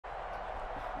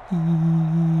Welcome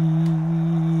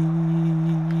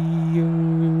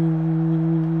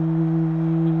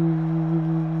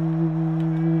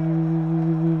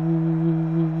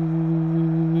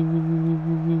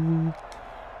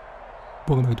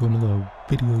back to another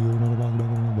video, another vlog,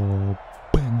 another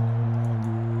banger.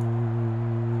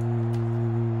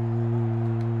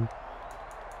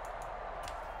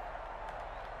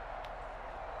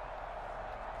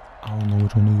 I don't know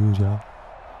which one to use, y'all.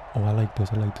 Oh, I like this.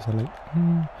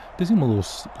 This seems a little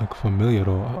like familiar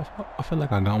though. I feel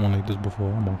like I got one like this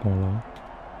before. I'm not gonna lie.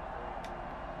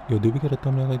 Yo, did we get a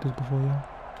thumbnail like this before, y'all?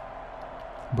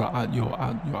 Bro, I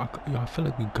feel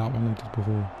like we got one like this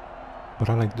before. But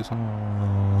I like this. I'm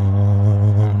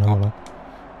not gonna lie.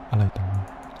 I like that one.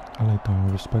 I like that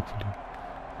one, respectfully.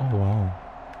 Oh wow,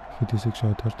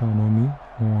 56-yard touchdown on me.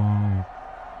 Wow.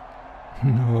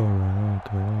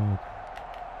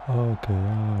 Alright, okay,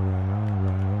 alright.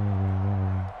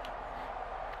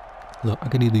 Look, I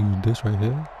can either use this right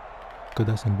here, cause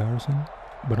that's embarrassing.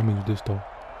 But I'm gonna use this though.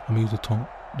 I'm gonna use the taunt.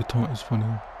 The taunt is funny.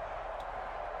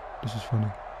 This is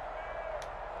funny.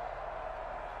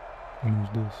 I'm gonna use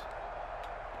this.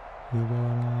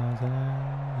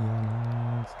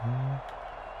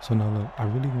 So now look, I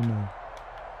really wanna.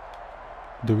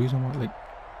 The reason why, like,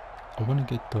 I wanna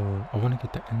get the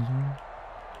end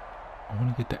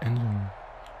zone.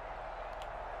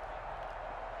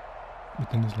 But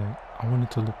then it's like, I want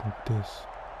it to look like this.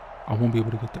 I won't be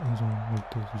able to get the end zone like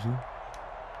this, you see?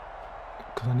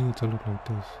 Cause I need it to look like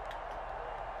this.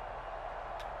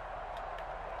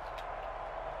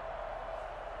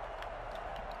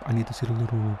 I need to see the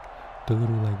little blur,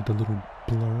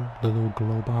 the little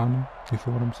glow behind him. You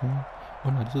feel what I'm saying? Oh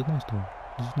no, this is nice though.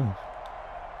 This is nice.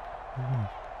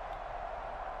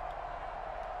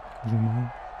 Zoom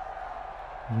out.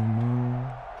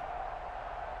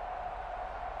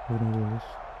 What else?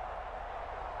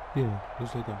 Yeah,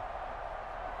 just like that.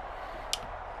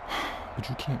 But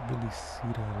you can't really see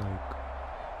that,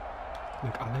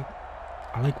 like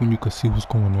I like when you can see what's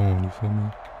going on. You feel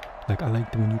me? Like I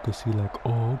like when you can see, like,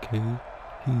 oh okay,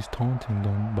 he's taunting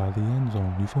them by the end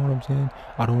zone. You feel what I'm saying?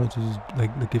 I don't want to just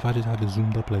like if I just have it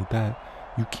zoomed up like that,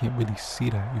 you can't really see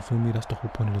that. You feel me? That's the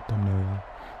whole point of the thumbnail.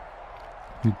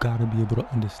 You gotta be able to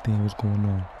understand what's going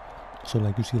on. So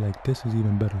like you see, like this is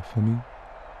even better for me.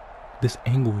 This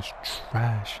angle is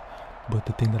trash, but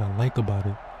the thing that I like about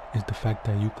it is the fact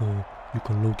that you could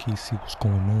low-key see what's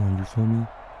going on. You feel me?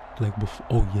 Like before.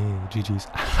 Oh yeah, GG's.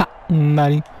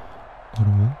 Naughty. Hold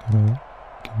on.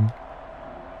 Give me.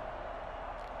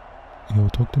 Yo,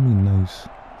 talk to me nice.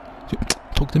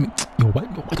 Talk to me. Yo, why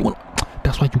you want?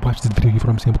 That's why you watch this video. You feel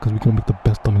what I'm saying? Because we're gonna make the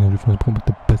best thumbnails. We're gonna make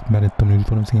the best Madden thumbnails. You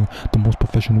feel what I'm saying? The most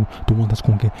professional, the one that's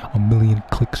gonna get 1 million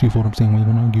clicks. You feel what I'm saying? When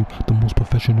you're gonna argue, the most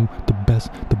professional, the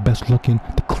best looking,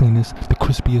 the cleanest, the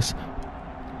crispiest.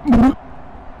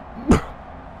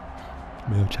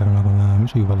 Yo, chat, I'm not gonna lie. Make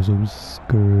sure you follow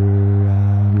subscribe.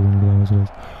 You wanna go with us?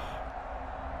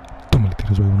 Don't really take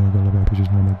this way. You wanna go live pictures.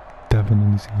 I'm gonna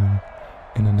definitely see you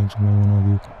in the next one. I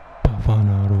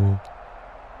wanna argue.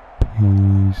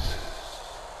 Peace.